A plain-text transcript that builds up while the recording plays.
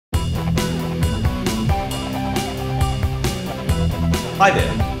Hi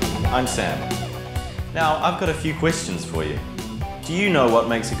there, I'm Sam. Now, I've got a few questions for you. Do you know what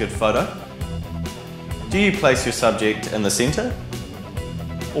makes a good photo? Do you place your subject in the center?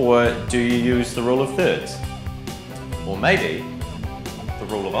 Or do you use the rule of thirds? Or maybe the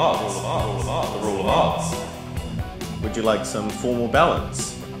rule of odds? The rule of odds. Would you like some formal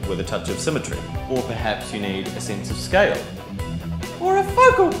balance with a touch of symmetry? Or perhaps you need a sense of scale? Or a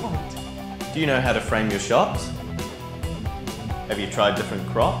focal point? Do you know how to frame your shots? Have you tried different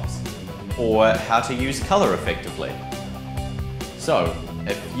crops? Or how to use color effectively? So,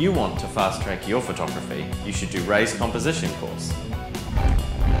 if you want to fast track your photography, you should do Ray's composition course.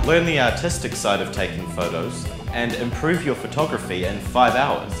 Learn the artistic side of taking photos and improve your photography in 5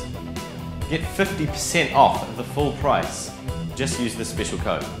 hours. Get 50% off at the full price. Just use the special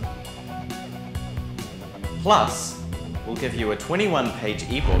code. Plus, we'll give you a 21-page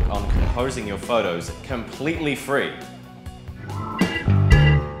ebook on composing your photos completely free.